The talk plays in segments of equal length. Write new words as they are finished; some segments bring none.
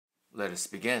Let us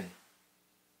begin.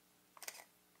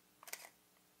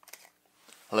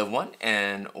 Hello everyone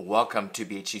and welcome to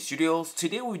BHT Studios.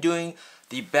 Today we're doing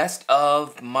the best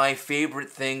of my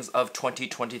favorite things of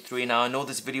 2023. Now I know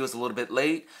this video is a little bit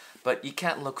late, but you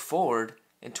can't look forward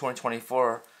in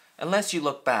 2024 unless you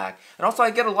look back. And also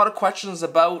I get a lot of questions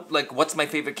about like what's my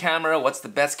favorite camera, what's the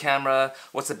best camera,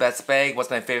 what's the best bag, what's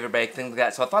my favorite bag, things like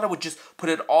that. So I thought I would just put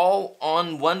it all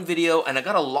on one video, and I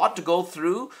got a lot to go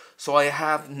through, so I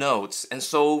have notes. And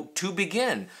so to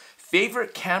begin,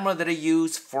 favorite camera that I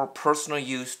use for personal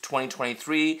use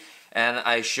 2023, and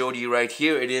I showed you right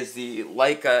here, it is the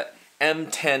Leica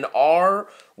M10R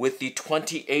with the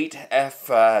 28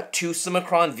 f2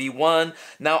 Summicron V1.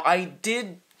 Now I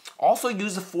did also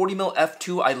use the 40mm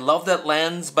f2. I love that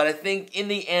lens, but I think in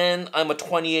the end I'm a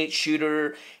 28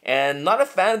 shooter and not a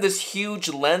fan of this huge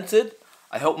lens.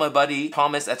 I hope my buddy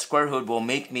Thomas at Square Hood will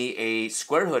make me a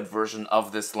Square Hood version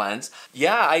of this lens.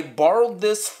 Yeah, I borrowed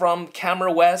this from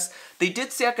Camera West. They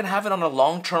did say I can have it on a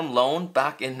long-term loan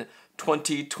back in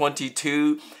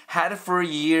 2022. Had it for a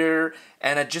year,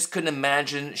 and I just couldn't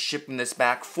imagine shipping this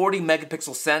back. 40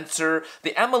 megapixel sensor.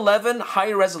 The M11,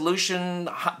 higher resolution,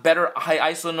 better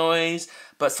high ISO noise,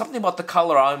 but something about the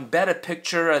color. I'll embed a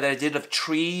picture that I did of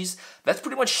trees. That's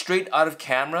pretty much straight out of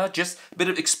camera, just a bit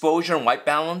of exposure and white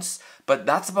balance. But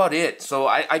that's about it. So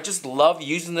I just love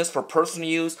using this for personal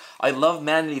use. I love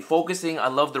manually focusing. I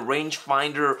love the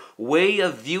rangefinder way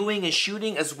of viewing and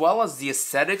shooting, as well as the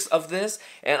aesthetics of this.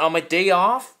 And on my day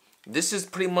off, this is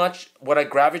pretty much what I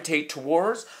gravitate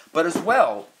towards. But as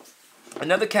well,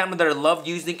 another camera that I love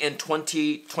using in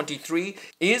 2023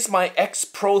 is my X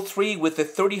Pro 3 with the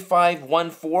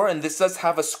 3514. And this does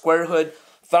have a Square Hood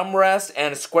thumb rest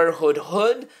and a Square Hood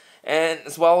hood, and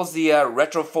as well as the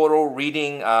retro photo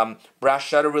reading brass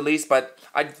shutter release. But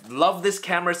I love this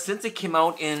camera since it came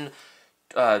out in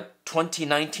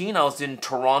 2019. I was in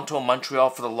Toronto, Montreal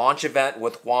for the launch event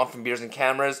with Juan from Beers and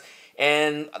Cameras,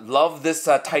 and love this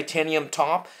titanium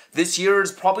top. This year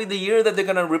is probably the year that they're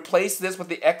going to replace this with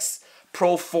the X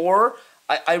Pro 4.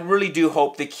 I really do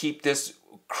hope they keep this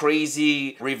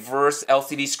crazy reverse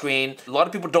LCD screen. A lot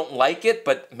of people don't like it,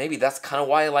 but maybe that's kind of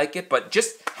why I like it. But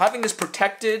just having this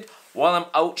protected while I'm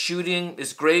out shooting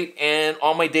is great. And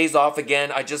on my days off,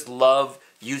 again, I just love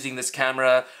using this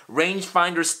camera.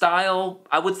 Rangefinder style,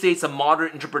 I would say it's a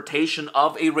modern interpretation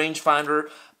of a rangefinder,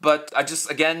 but I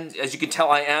just, again, as you can tell,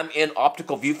 I am in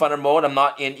optical viewfinder mode. I'm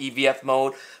not in EVF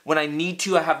mode. When I need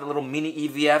to, I have a little mini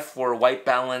EVF for white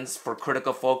balance, for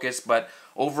critical focus, but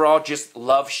overall, just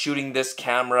love shooting this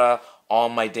camera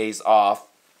on my days off.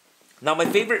 Now, my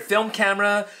favorite film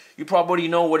camera, you probably already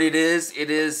know what it is. It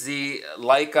is the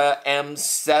Leica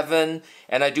M7,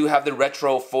 and I do have the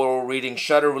retro photo reading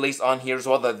shutter release on here as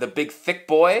well, the big thick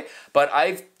boy. But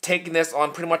I've taken this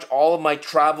on pretty much all of my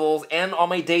travels, and on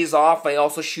my days off, I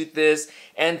also shoot this.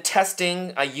 And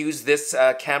testing, I use this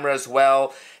camera as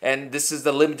well. And this is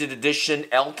the limited edition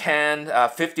Elcan,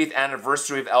 50th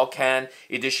anniversary of Elcan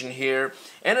edition here.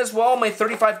 And as well, my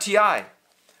 35 Ti. I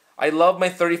love my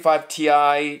 35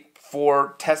 Ti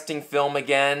for testing film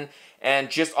again, and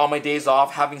just on my days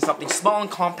off, having something small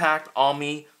and compact on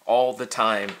me all the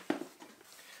time.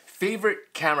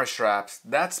 Favorite camera straps,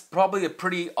 that's probably a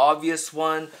pretty obvious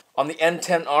one. On the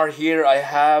M10R here, I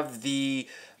have the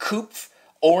Coupe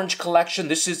Orange Collection.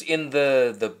 This is in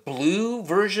the blue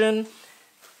version,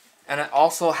 and I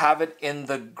also have it in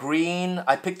the green.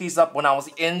 I picked these up when I was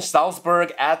in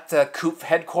Salzburg at the Coupe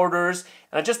headquarters,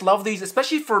 and I just love these,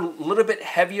 especially for a little bit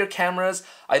heavier cameras.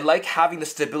 I like having the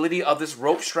stability of this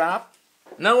rope strap.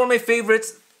 Now, one of my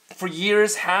favorites for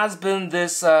years has been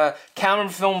this Camera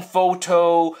Film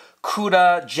Photo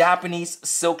Cuda Japanese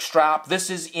silk strap. This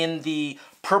is in the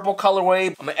purple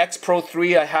colorway. On my X Pro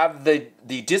 3, I have the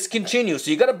discontinued.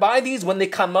 So you gotta buy these when they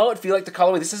come out if you like the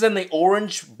colorway. This is in the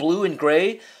orange, blue, and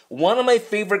gray. One of my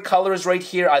favorite colors right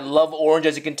here. I love orange,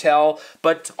 as you can tell.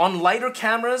 But on lighter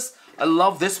cameras, I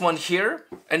love this one here.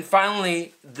 And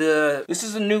finally, this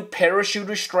is a new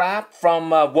parachuter strap from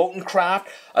Wotancraft.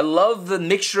 I love the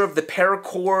mixture of the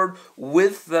paracord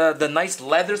with the nice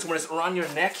leather. So when it's around your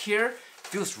neck here,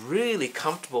 feels really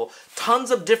comfortable.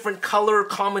 Tons of different color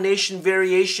combination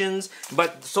variations,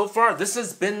 but so far this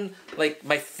has been like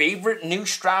my favorite new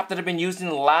strap that I've been using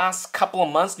the last couple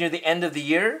of months near the end of the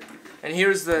year. And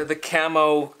here's the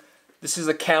camo. This is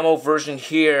a camo version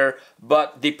here,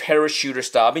 but the parachuter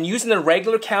style. I've been using the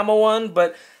regular camo one,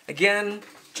 but again,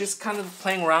 just kind of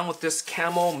playing around with this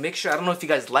camo mixture. I don't know if you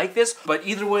guys like this, but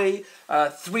either way,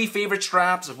 3 favorite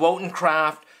straps: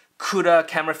 Wotancraft, Cuda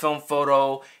Camera Film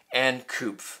Photo, and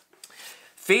Coupe.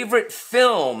 Favorite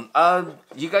film?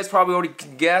 You guys probably already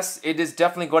can guess. It is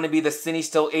definitely going to be the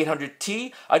CineStill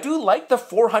 800T. I do like the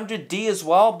 400D as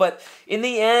well, but in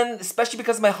the end, especially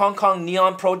because of my Hong Kong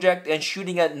Neon project and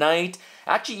shooting at night,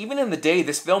 actually even in the day,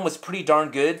 this film was pretty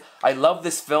darn good. I love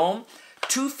this film.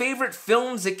 Two favorite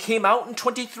films that came out in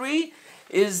 23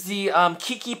 is the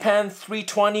Kiki Pan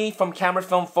 320 from Camera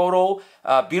Film Photo.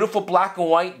 Beautiful black and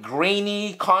white,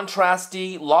 grainy,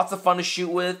 contrasty, lots of fun to shoot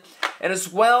with. And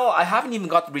as well, I haven't even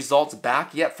got the results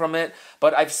back yet from it,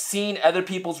 but I've seen other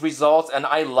people's results and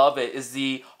I love it. Is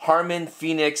the Harman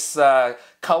Phoenix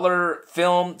color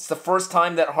film. It's the first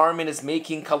time that Harman is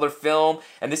making color film,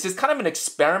 and this is kind of an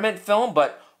experiment film,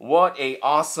 but what a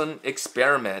awesome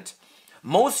experiment.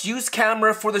 Most used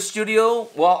camera for the studio,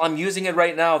 well, I'm using it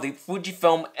right now, the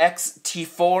Fujifilm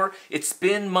X-T4. It's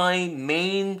been my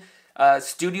main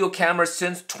studio camera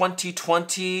since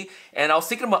 2020, and I was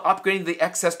thinking about upgrading the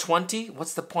XS20.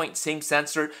 What's the point? Same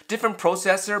sensor, different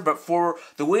processor, but for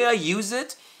the way I use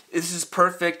it, this is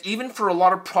perfect. Even for a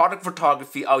lot of product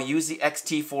photography, I'll use the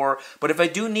X-T4, but if I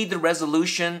do need the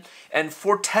resolution, and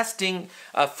for testing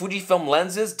Fujifilm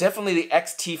lenses, definitely the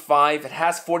X-T5. It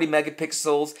has 40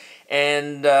 megapixels,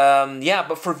 and yeah,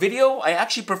 but for video, I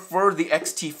actually prefer the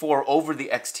X-T4 over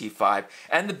the X-T5.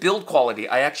 And the build quality,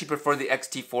 I actually prefer the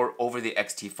X-T4 over the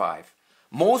X-T5.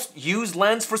 Most used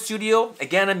lens for studio,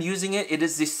 again, I'm using it. It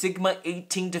is the Sigma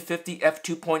 18-50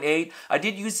 f2.8. I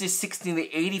did use the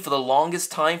 16-80 for the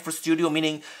longest time for studio,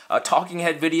 meaning talking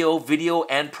head video, video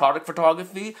and product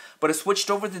photography. But I switched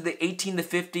over to the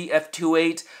 18-50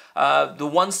 f2.8. The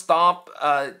one stop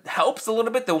helps a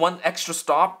little bit, the one extra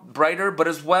stop, brighter, but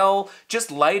as well, just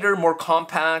lighter, more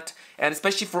compact. And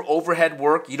especially for overhead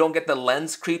work, you don't get the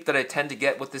lens creep that I tend to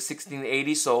get with the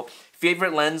 16-80. So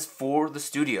favorite lens for the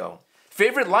studio.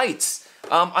 Favorite lights?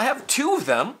 I have two of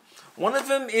them. One of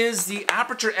them is the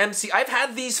Aperture MC. I've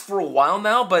had these for a while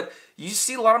now, but you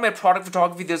see a lot of my product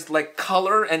photography, there's like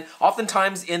color, and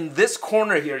oftentimes in this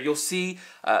corner here, you'll see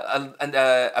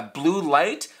a blue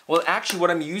light. Well, actually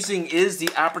what I'm using is the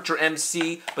Aperture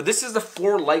MC, but this is the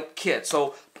 4-light kit.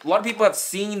 So a lot of people have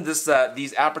seen this,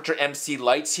 these Aperture MC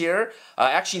lights here.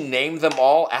 I actually named them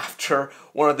all after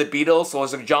one of the Beatles. So it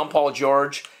was like John Paul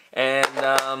George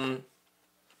and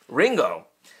Ringo.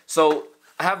 So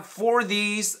I have 4 of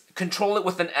these, control it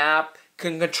with an app,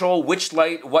 can control which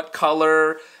light, what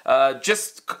color,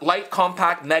 just light,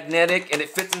 compact, magnetic, and it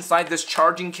fits inside this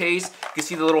charging case. You can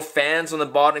see the little fans on the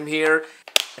bottom here.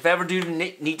 If I ever do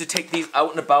need to take these out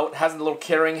and about, it has a little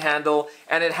carrying handle,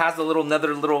 and it has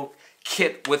another little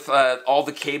kit with all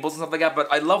the cables and stuff like that.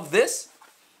 But I love this,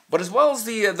 but as well as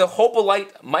the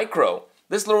Hobelite Micro.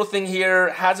 This little thing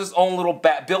here has its own little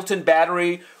built-in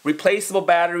battery, replaceable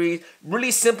battery, really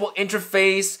simple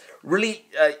interface, really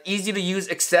easy to use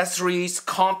accessories,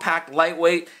 compact,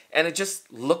 lightweight, and it just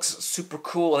looks super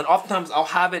cool. And oftentimes I'll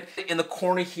have it in the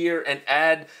corner here and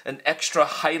add an extra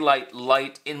highlight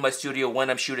light in my studio when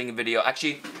I'm shooting a video.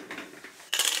 Actually,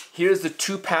 here's the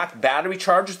 2-pack battery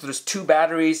charger. So there's two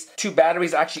batteries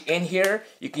actually in here.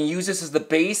 You can use this as the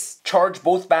base, charge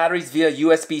both batteries via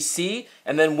USB-C,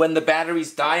 and then when the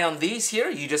batteries die on these here,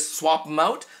 you just swap them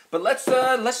out. But let's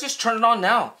just turn it on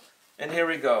now. And here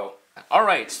we go. All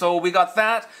right, so we got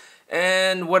that.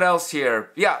 And what else here?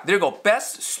 Yeah, there you go.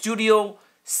 Best studio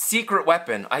secret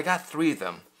weapon. I got 3 of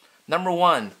them. Number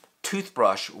 1,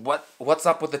 toothbrush. What's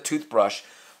up with the toothbrush?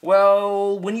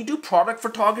 Well, when you do product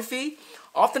photography,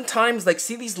 oftentimes, like,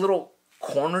 see these little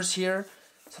corners here?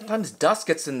 Sometimes dust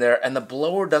gets in there and the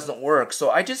blower doesn't work.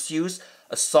 So I just use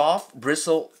a soft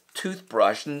bristle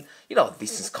toothbrush, and you know,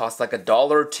 these things cost like $1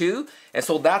 or $2. And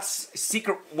so that's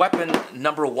secret weapon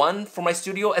number 1 for my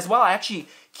studio. As well, I actually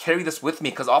carry this with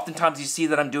me because oftentimes you see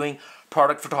that I'm doing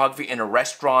product photography in a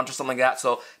restaurant or something like that.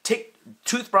 So take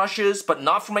toothbrushes, but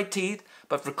not for my teeth,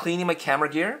 but for cleaning my camera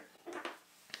gear.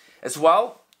 As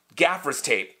well, gaffer's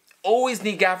tape. Always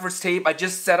need gaffer's tape. I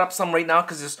just set up some right now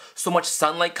because there's so much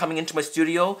sunlight coming into my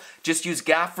studio. Just use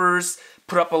gaffers,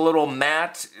 put up a little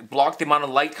mat, block the amount of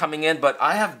light coming in, but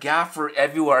I have gaffer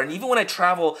everywhere. And even when I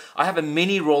travel, I have a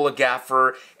mini roll of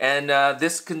gaffer, and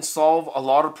this can solve a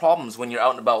lot of problems when you're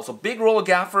out and about. So big roll of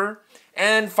gaffer,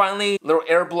 and finally, little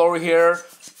air blower here,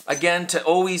 again, to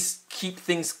always keep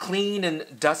things clean and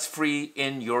dust-free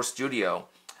in your studio.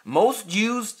 Most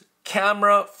used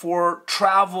camera for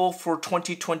travel for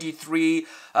 2023,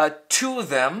 2 of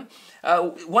them.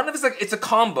 One of them is it's a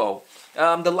combo.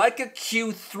 The Leica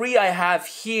Q3 I have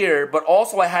here, but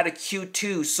also I had a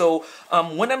Q2. So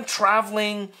when I'm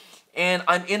traveling and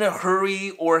I'm in a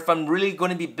hurry, or if I'm really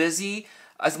going to be busy,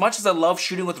 as much as I love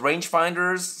shooting with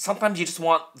rangefinders, sometimes you just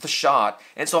want the shot.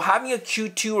 And so having a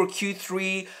Q2 or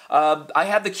Q3, I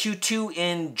had the Q2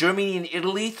 in Germany and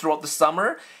Italy throughout the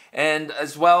summer. And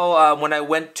as well, when I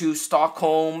went to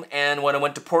Stockholm and when I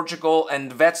went to Portugal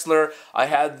and Wetzlar, I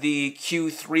had the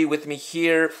Q3 with me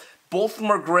here. Both of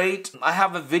them are great. I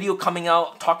have a video coming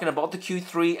out talking about the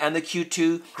Q3 and the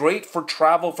Q2. Great for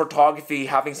travel photography,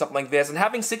 having something like this. And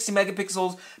having 60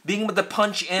 megapixels, being able to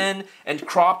punch in and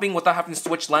cropping without having to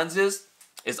switch lenses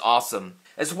is awesome.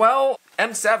 As well,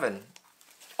 M7.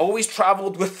 Always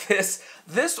traveled with this.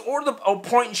 This or the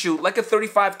point and shoot, like a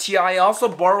 35 Ti. I also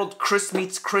borrowed Chris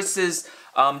Meets Chris's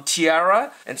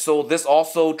tiara, and so this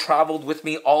also traveled with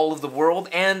me all over the world.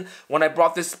 And when I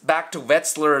brought this back to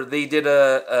Wetzlar, they did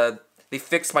they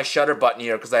fixed my shutter button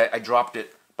here because I dropped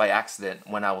it by accident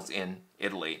when I was in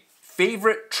Italy.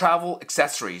 Favorite travel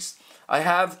accessories. I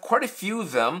have quite a few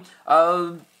of them.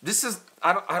 This is,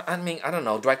 I don't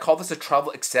know, do I call this a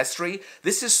travel accessory?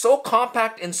 This is so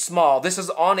compact and small. This is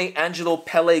on a Angelo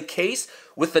Pelle case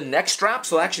with the neck strap.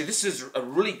 So actually this is a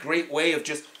really great way of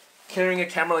just carrying a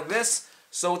camera like this.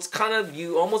 So it's kind of,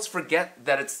 you almost forget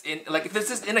that it's in, like if this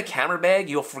is in a camera bag,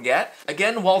 you'll forget.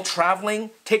 Again, while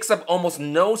traveling, takes up almost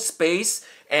no space,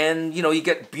 and you know, you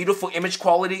get beautiful image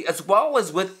quality, as well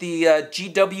as with the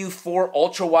GW4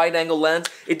 ultra wide angle lens.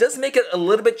 It does make it a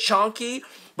little bit chunky,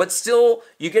 but still,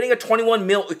 you're getting a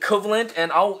 21mm equivalent,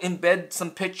 and I'll embed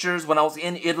some pictures when I was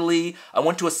in Italy. I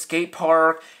went to a skate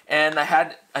park, and I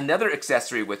had another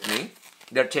accessory with me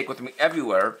that I take with me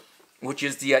everywhere, which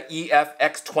is the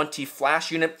EF-X20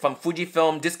 flash unit from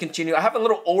Fujifilm, discontinued. I have a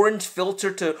little orange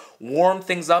filter to warm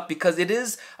things up because it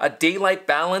is a daylight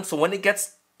balance, so when it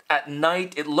gets at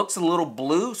night, it looks a little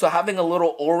blue, so having a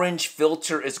little orange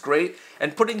filter is great.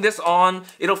 And putting this on,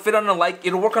 it'll fit on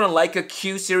it'll work on a Leica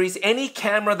Q series. Any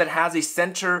camera that has a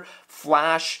center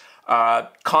flash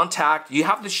contact, you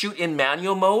have to shoot in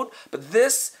manual mode, but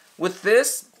with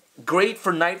this, great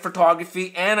for night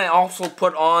photography. And I also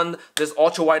put on this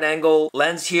ultra wide angle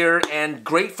lens here, and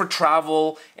great for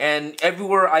travel and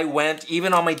everywhere I went,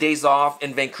 even on my days off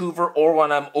in Vancouver or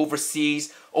when I'm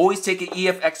overseas. Always take an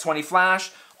EF-X20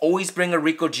 flash, always bring a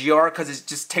Ricoh GR because it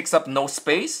just takes up no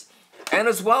space. And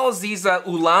as well as these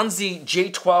Ulanzi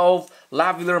J12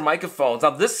 lavalier microphones.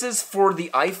 Now this is for the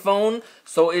iPhone,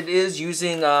 so it is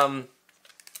using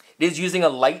a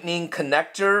lightning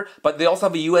connector, but they also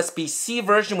have a USB-C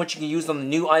version which you can use on the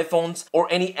new iPhones or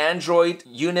any Android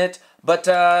unit. But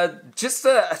just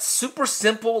a super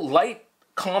simple, light,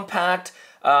 compact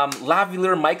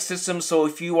lavalier mic system. So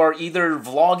if you are either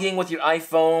vlogging with your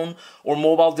iPhone or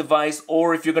mobile device,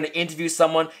 or if you're going to interview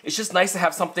someone, it's just nice to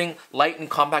have something light and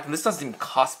compact. And this doesn't even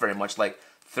cost very much, like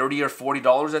 $30 or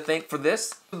 $40 I think for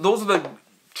this. Those are the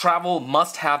travel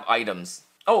must-have items.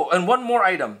 Oh, and one more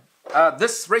item.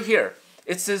 This right here.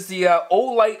 It says the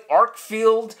Olight Arc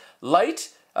Field light.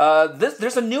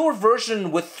 There's a newer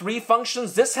version with 3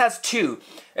 functions. This has 2.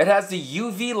 It has the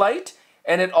UV light,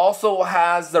 and it also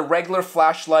has the regular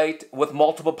flashlight with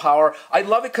multiple power. I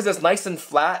love it because it's nice and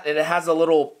flat, and it has a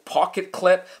little pocket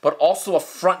clip, but also a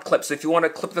front clip. So if you want to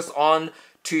clip this on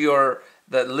to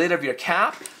the lid of your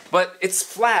cap, but it's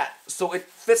flat, so it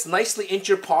fits nicely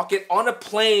into your pocket. On a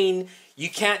plane, you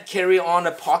can't carry on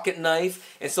a pocket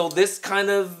knife, and so this kind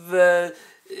of,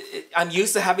 I'm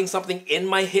used to having something in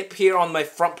my hip here on my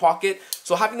front pocket.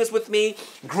 So having this with me,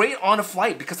 great on a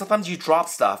flight because sometimes you drop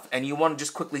stuff and you want to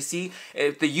just quickly see.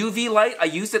 The UV light, I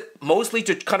use it mostly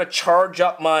to kind of charge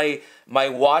up my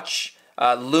watch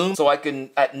lume, so I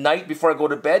can, at night before I go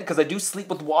to bed, because I do sleep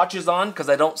with watches on because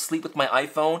I don't sleep with my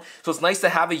iPhone. So it's nice to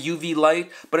have a UV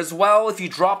light, but as well, if you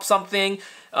drop something,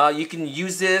 you can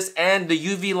use this. And the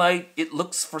UV light, it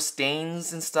looks for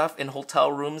stains and stuff in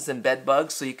hotel rooms and bed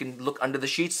bugs, so you can look under the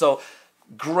sheets. So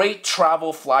great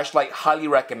travel flashlight, highly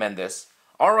recommend this.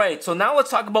 Alright, so now let's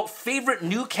talk about favorite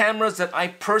new cameras that I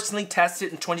personally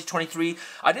tested in 2023.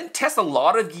 I didn't test a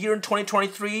lot of gear in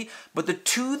 2023, but the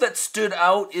 2 that stood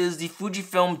out is the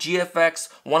Fujifilm GFX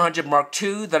 100 Mark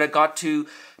II that I got to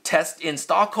test in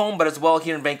Stockholm, but as well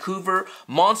here in Vancouver.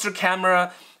 Monster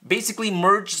camera, basically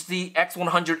merged the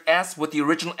X100S with the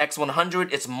original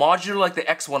X100. It's modular like the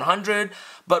X100,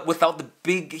 but without the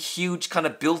big, huge kind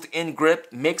of built-in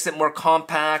grip. Makes it more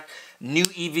compact. New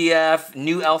EVF,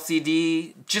 new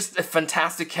LCD, just a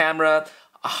fantastic camera.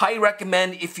 I highly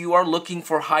recommend if you are looking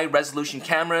for high resolution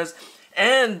cameras.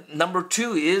 And number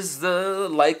 2 is the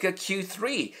Leica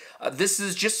Q3. This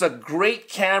is just a great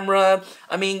camera.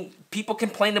 I mean, people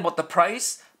complain about the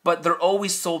price, but they're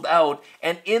always sold out.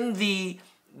 And in the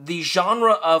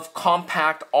genre of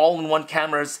compact all-in-one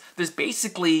cameras, there's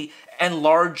basically and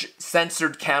large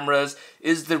censored cameras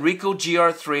is the Ricoh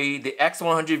GR3, the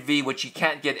X100V, which you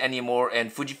can't get anymore,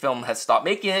 and Fujifilm has stopped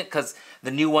making it because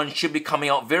the new one should be coming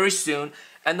out very soon,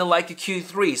 and the Leica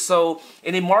Q3. So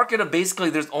in a market of basically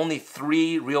there's only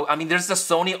three real, I mean there's the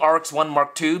Sony RX1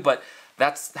 Mark II, but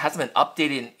that hasn't been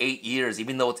updated in 8 years,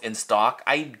 even though it's in stock.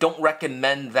 I don't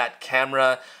recommend that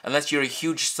camera unless you're a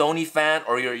huge Sony fan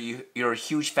or you're a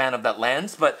huge fan of that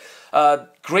lens. But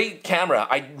great camera.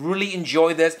 I really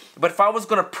enjoy this. But if I was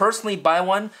going to personally buy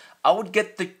one, I would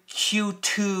get the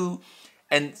Q2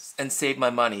 and save my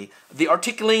money. The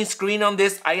articulating screen on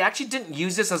this, I actually didn't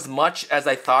use this as much as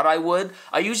I thought I would.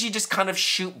 I usually just kind of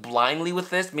shoot blindly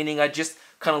with this, meaning I just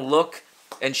kind of look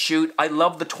and shoot. I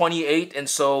love the 28, and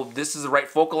so this is the right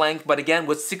focal length, but again,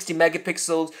 with 60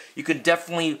 megapixels, you can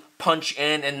definitely punch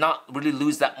in and not really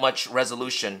lose that much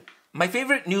resolution. My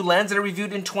favorite new lens that I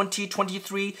reviewed in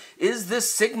 2023 is this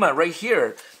Sigma right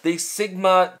here. The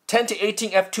Sigma 10 to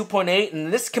 18 f2.8,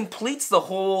 and this completes the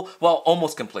whole, well,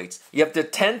 almost completes. You have the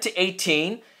 10 to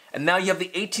 18, and now you have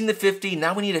the 18 to 50.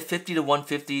 Now we need a 50 to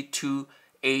 150 to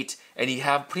 8, and you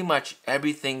have pretty much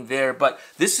everything there. But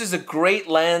this is a great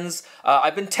lens.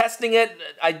 I've been testing it.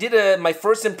 I did my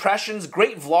first impressions.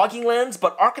 Great vlogging lens,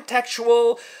 but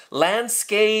architectural,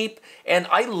 landscape, and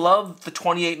I love the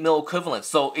 28mm equivalent.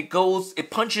 So it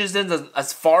punches in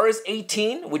as far as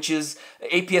 18, which is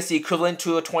APS-C equivalent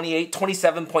to a 28,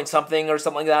 27 point something or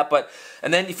something like that.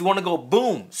 And then if you want to go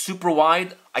boom, super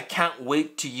wide, I can't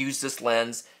wait to use this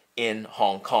lens in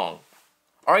Hong Kong.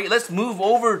 All right, let's move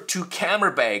over to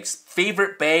camera bags.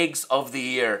 Favorite bags of the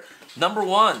year. Number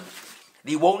 1,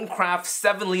 the Wotancraft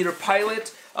 7-liter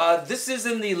Pilot. This is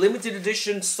in the limited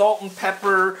edition salt and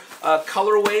pepper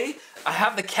colorway. I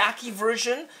have the khaki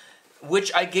version,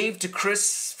 which I gave to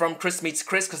Chris from Chris Meets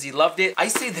Chris because he loved it. I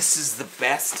say this is the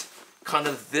best, kind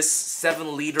of this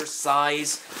 7-liter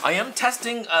size. I am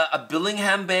testing a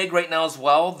Billingham bag right now as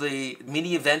well, the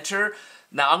Mini Eventer.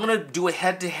 Now I'm gonna do a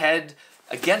head-to-head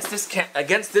against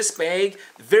this bag.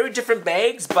 Very different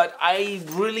bags, but I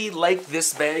really like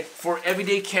this bag for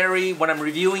everyday carry. When I'm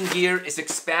reviewing gear, it's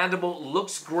expandable,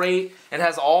 looks great, and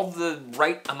has all the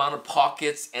right amount of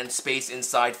pockets and space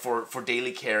inside for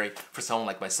daily carry for someone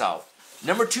like myself.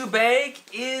 Number 2 bag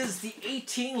is the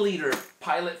 18-liter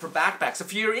Pilot for backpacks.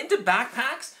 If you're into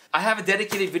backpacks, I have a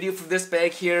dedicated video for this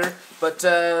bag here, but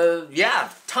yeah,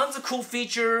 tons of cool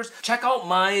features. Check out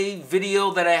my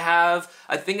video that I have.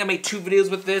 I think I made 2 videos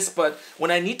with this, but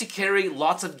when I need to carry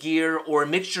lots of gear or a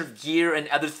mixture of gear and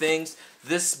other things,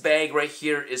 this bag right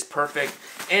here is perfect.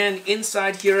 And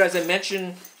inside here, as I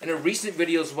mentioned in a recent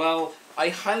video as well, I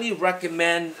highly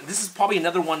recommend, this is probably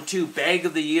another one too, bag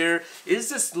of the year, is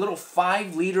this little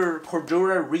 5-liter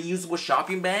Cordura reusable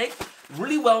shopping bag.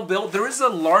 Really well built. There is a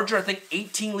larger, I think,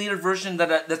 18-liter version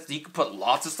that you can put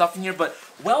lots of stuff in here, but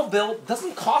well built,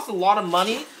 doesn't cost a lot of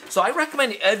money. So I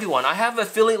recommend everyone. I have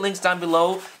affiliate links down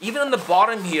below. Even on the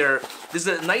bottom here, there's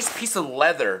a nice piece of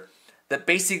leather that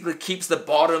basically keeps the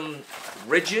bottom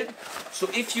rigid. So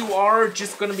if you are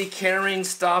just going to be carrying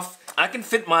stuff, I can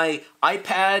fit my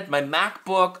iPad, my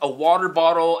MacBook, a water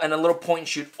bottle, and a little point and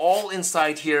shoot all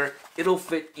inside here. It'll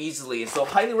fit easily. So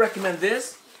highly recommend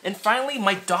this. And finally,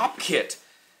 my DOP kit.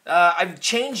 I've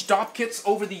changed DOP kits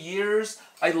over the years.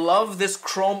 I love this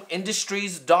Chrome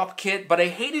Industries DOP kit, but I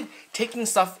hated taking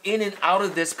stuff in and out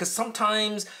of this because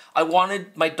sometimes I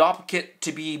wanted my DOP kit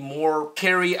to be more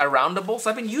carry aroundable.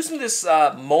 So I've been using this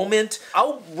Moment.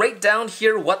 I'll write down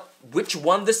here which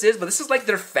one this is, but this is like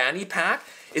their fanny pack.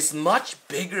 It's much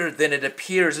bigger than it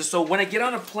appears. And so when I get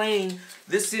on a plane,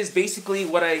 this is basically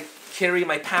what I carry: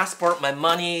 my passport, my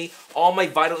money, all my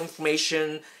vital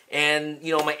information, and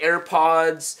you know, my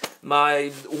AirPods,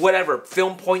 my whatever,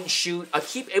 film point and shoot. I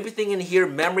keep everything in here,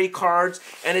 memory cards,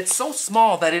 and it's so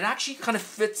small that it actually kind of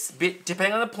fits,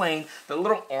 depending on the plane, the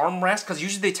little armrest, because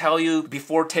usually they tell you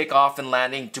before takeoff and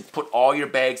landing to put all your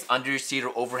bags under your seat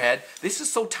or overhead. This is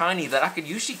so tiny that I could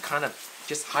usually kind of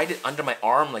just hide it under my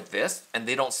arm like this, and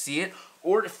they don't see it,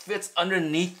 or it fits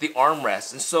underneath the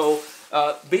armrest. And so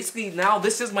basically now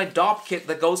this is my DOP kit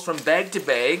that goes from bag to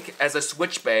bag as I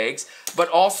switch bags, but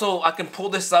also I can pull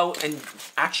this out and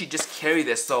actually just carry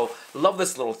this. So love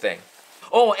this little thing.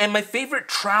 Oh, and my favorite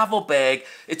travel bag,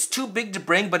 it's too big to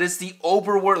bring, but it's the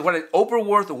Oberwerth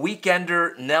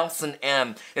Weekender Nelson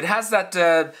M. It has that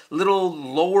little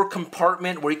lower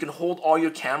compartment where you can hold all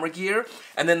your camera gear,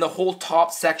 and then the whole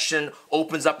top section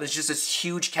opens up and it's just this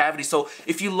huge cavity. So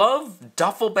if you love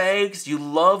duffel bags, you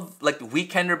love like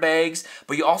Weekender bags,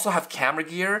 but you also have camera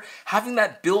gear, having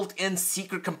that built-in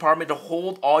secret compartment to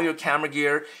hold all your camera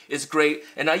gear is great.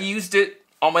 And I used it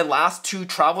on my last 2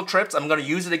 travel trips. I'm gonna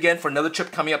use it again for another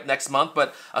trip coming up next month,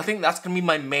 but I think that's gonna be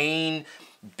my main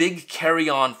big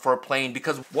carry-on for a plane,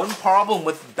 because one problem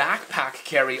with backpack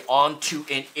carry onto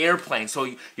an airplane, so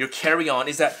your carry-on,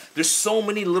 is that there's so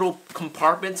many little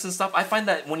compartments and stuff. I find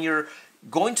that when you're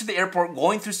going to the airport,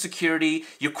 going through security,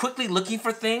 you're quickly looking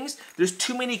for things, there's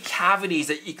too many cavities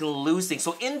that you can lose things.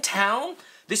 So in town,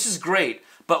 this is great.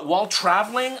 But while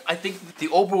traveling, I think the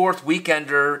Oberworth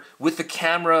Weekender with the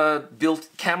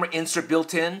camera insert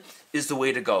built in is the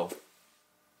way to go.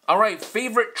 All right,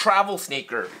 favorite travel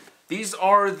sneaker. These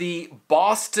are the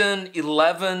Boston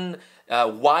 11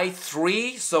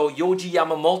 Y3, so Yohji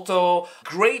Yamamoto.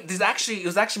 Great. It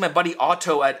was actually my buddy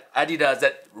Otto at Adidas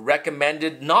that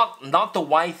recommended not the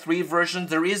Y3 version.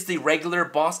 There is the regular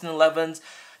Boston 11s,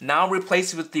 now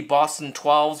replaced with the Boston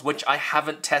 12s, which I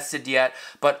haven't tested yet.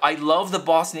 But I love the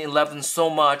Boston 11s so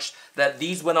much that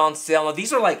these went on sale. Now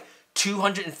these are like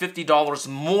 $250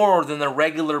 more than the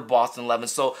regular Boston 11s,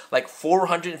 so like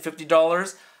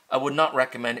 $450. I would not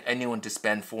recommend anyone to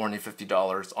spend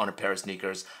 $450 on a pair of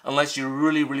sneakers unless you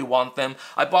really, really want them.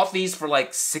 I bought these for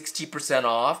like 60%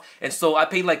 off, and so I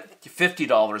paid like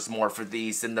 $50 more for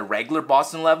these than the regular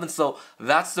Boston 11, so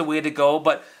that's the way to go.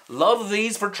 But love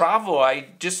these for travel. I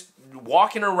just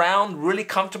walking around, really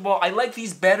comfortable. I like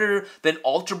these better than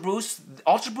Ultra Boost.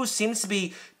 Ultra Boost seems to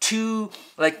be too,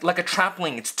 like a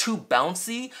trampoline. It's too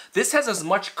bouncy. This has as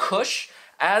much cush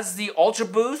as the Ultra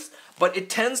Boost, but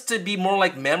it tends to be more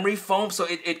like memory foam, so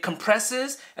it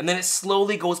compresses and then it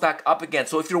slowly goes back up again.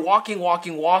 So if you're walking,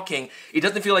 it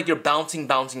doesn't feel like you're bouncing.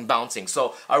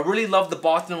 So I really love the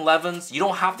Boston 11s. You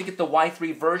don't have to get the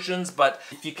Y3 versions, but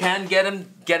if you can get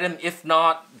them, get them. If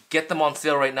not, get them on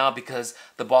sale right now because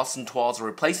the Boston 12s are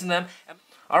replacing them.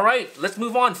 All right, let's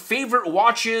move on. Favorite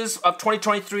watches of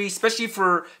 2023, especially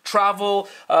for travel.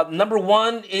 Number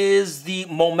 1 is the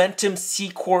Momentum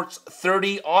Seaquartz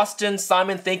 30. Austin,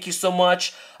 Simon, thank you so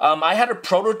much. I had a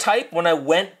prototype when I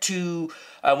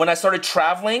when I started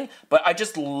traveling, but I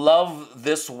just love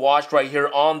this watch right here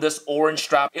on this orange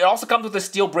strap. It also comes with a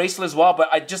steel bracelet as well, but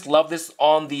I just love this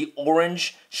on the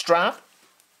orange strap.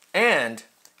 And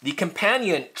the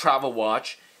companion travel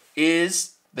watch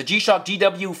is the G-Shock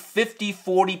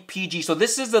GW5040 PG. So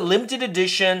this is a limited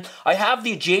edition. I have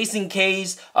the Jason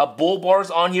K's bull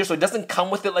bars on here, so it doesn't come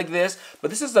with it like this. But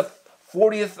this is the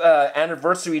 40th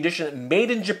anniversary edition, made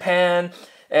in Japan,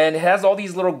 and it has all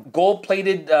these little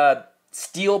gold-plated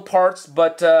steel parts.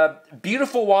 But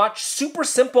beautiful watch, super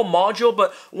simple module.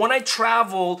 But when I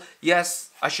travel, yes,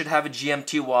 I should have a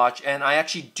GMT watch, and I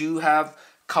actually do have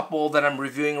couple that I'm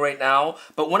reviewing right now.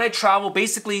 But when I travel,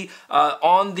 basically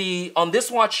on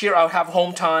this watch here I'll have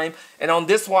home time, and on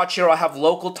this watch here I'll have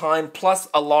local time plus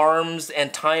alarms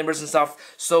and timers and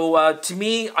stuff. So to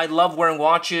me, I love wearing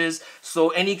watches,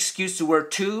 so any excuse to wear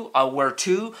 2, I'll wear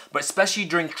 2, but especially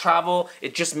during travel,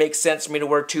 it just makes sense for me to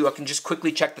wear 2. I can just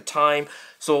quickly check the time,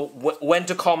 so when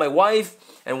to call my wife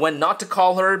and when not to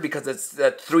call her because it's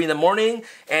at 3 in the morning.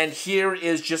 And here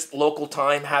is just local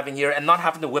time having here and not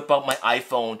having to whip out my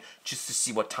iPhone just to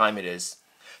see what time it is.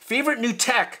 Favorite new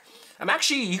tech.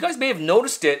 You guys may have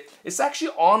noticed it. It's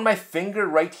actually on my finger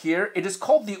right here. It is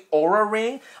called the Aura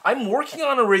Ring. I'm working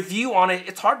on a review on it.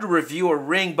 It's hard to review a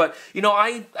ring, but you know,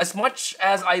 as much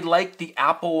as I like the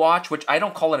Apple Watch, which I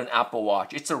don't call it an Apple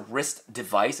Watch, it's a wrist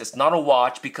device. It's not a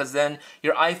watch because then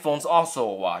your iPhone's also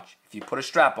a watch if you put a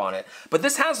strap on it. But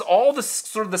this has all the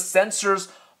sort of the sensors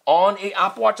on a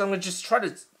Apple Watch. I'm gonna just try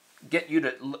to get you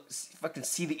to see if I can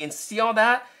see all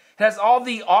that. It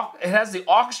has the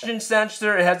oxygen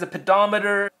sensor, it has the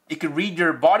pedometer, it can read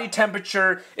your body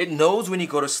temperature, it knows when you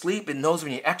go to sleep, it knows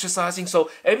when you're exercising. So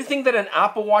everything that an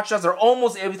Apple Watch does, or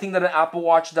almost everything that an Apple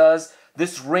Watch does,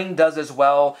 this ring does as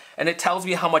well. And it tells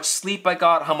me how much sleep I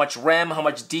got, how much REM, how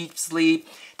much deep sleep.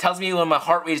 It tells me when my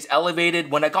heart rate is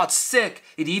elevated. When I got sick,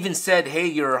 it even said, hey,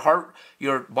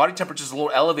 your body temperature is a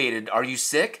little elevated. Are you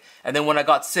sick? And then when I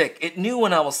got sick, it knew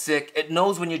when I was sick. It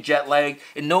knows when you're jet lagged.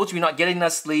 It knows when you're not getting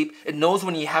enough sleep. It knows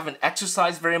when you haven't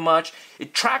exercised very much.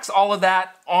 It tracks all of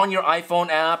that on your iPhone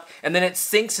app, and then it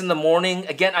syncs in the morning.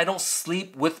 Again, I don't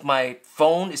sleep with my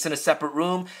phone. It's in a separate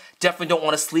room. Definitely don't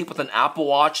want to sleep with an Apple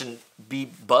Watch and be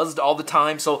buzzed all the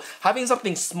time. So having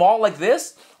something small like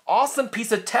this, awesome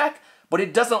piece of tech, but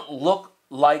it doesn't look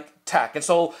like tech. And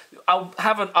so I'll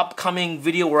have an upcoming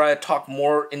video where I talk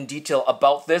more in detail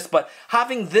about this, but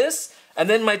having this and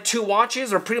then my 2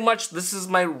 watches are pretty much, this is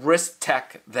my wrist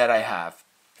tech that I have.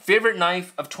 Favorite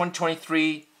knife of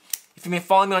 2023. If you've been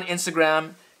following me on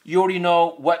Instagram, you already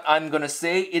know what I'm gonna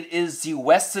say. It is the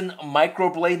Wesson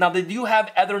Microblade. Now they do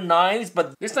have other knives,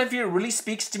 but this knife here really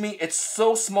speaks to me. It's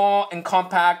so small and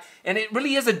compact, and it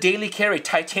really is a daily carry.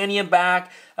 Titanium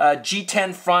back,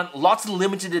 G10 front, lots of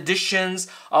limited editions.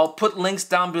 I'll put links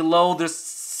down below. There's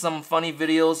some funny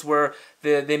videos where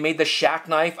they made the Shack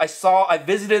knife. I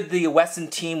visited the Wesson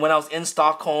team when I was in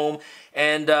Stockholm,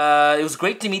 and it was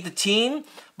great to meet the team,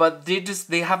 but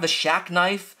they have the Shack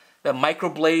knife, the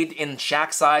microblade in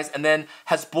Shack size, and then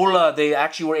Hezbollah, they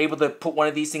actually were able to put one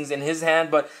of these things in his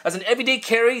hand. But as an everyday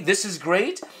carry, this is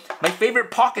great. My favorite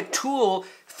pocket tool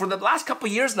for the last couple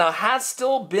years now has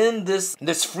still been this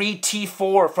free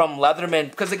T4 from Leatherman,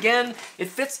 because again, it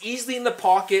fits easily in the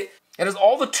pocket. It has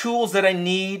all the tools that I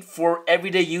need for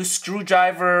everyday use: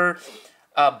 screwdriver,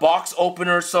 box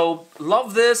opener. So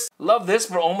love this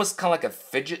for almost kind of like a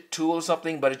fidget tool or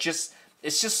something, but it's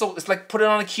just so, it's like put it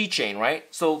on a keychain, right?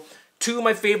 So two of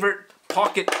my favorite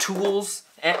pocket tools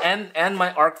and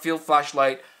my arc field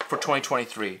flashlight for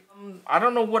 2023. I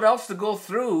don't know what else to go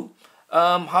through.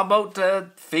 How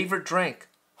about favorite drink?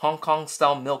 Hong Kong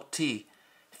style milk tea.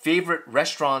 Favorite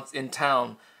restaurants in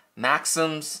town?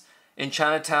 Maxim's in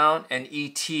Chinatown and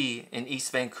E.T. in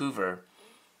East Vancouver.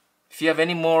 If you have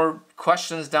any more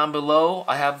questions down below,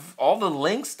 I have all the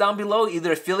links down below,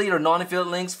 either affiliate or non-affiliate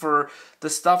links for the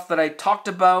stuff that I talked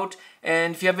about.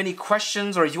 And if you have any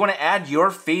questions or if you want to add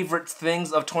your favorite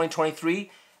things of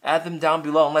 2023, add them down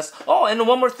below. Oh, and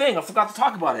one more thing, I forgot to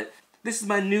talk about it. This is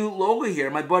my new logo here.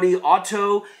 My buddy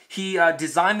Otto, he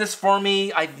designed this for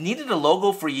me. I've needed a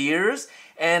logo for years,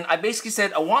 and I basically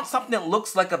said I want something that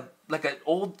looks like an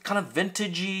old kind of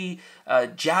vintagey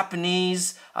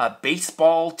Japanese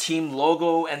baseball team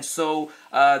logo. And so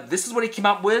this is what he came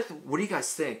up with. What do you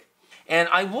guys think? And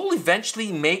I will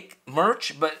eventually make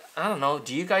merch, but I don't know,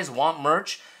 do you guys want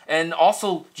merch? And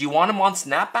also, do you want them on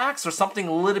snapbacks or something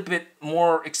a little bit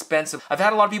more expensive? I've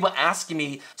had a lot of people asking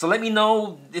me, so let me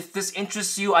know if this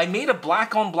interests you. I made a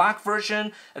black on black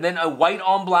version, and then a white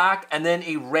on black, and then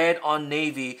a red on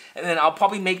navy. And then I'll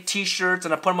probably make t-shirts,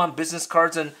 and I'll put them on business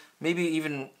cards, and maybe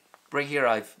even right here,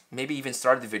 I've maybe even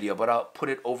started the video, but I'll put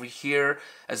it over here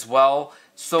as well.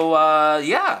 So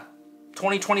yeah,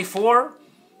 2024,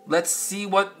 let's see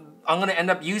what I'm gonna end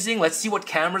up using. Let's see what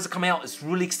cameras are coming out. It's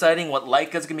really exciting what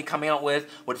Leica's gonna be coming out with,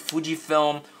 what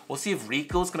Fujifilm. We'll see if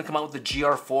Ricoh's gonna come out with the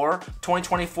GR4.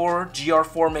 2024,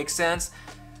 GR4 makes sense.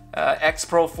 X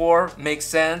Pro 4 makes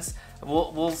sense.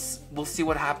 We'll see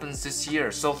what happens this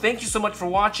year. So thank you so much for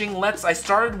watching. I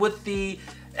started with the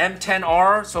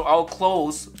M10R, so I'll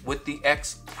close with the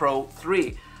X Pro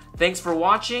 3. Thanks for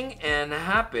watching and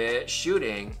happy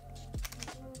shooting.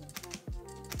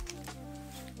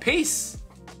 Peace.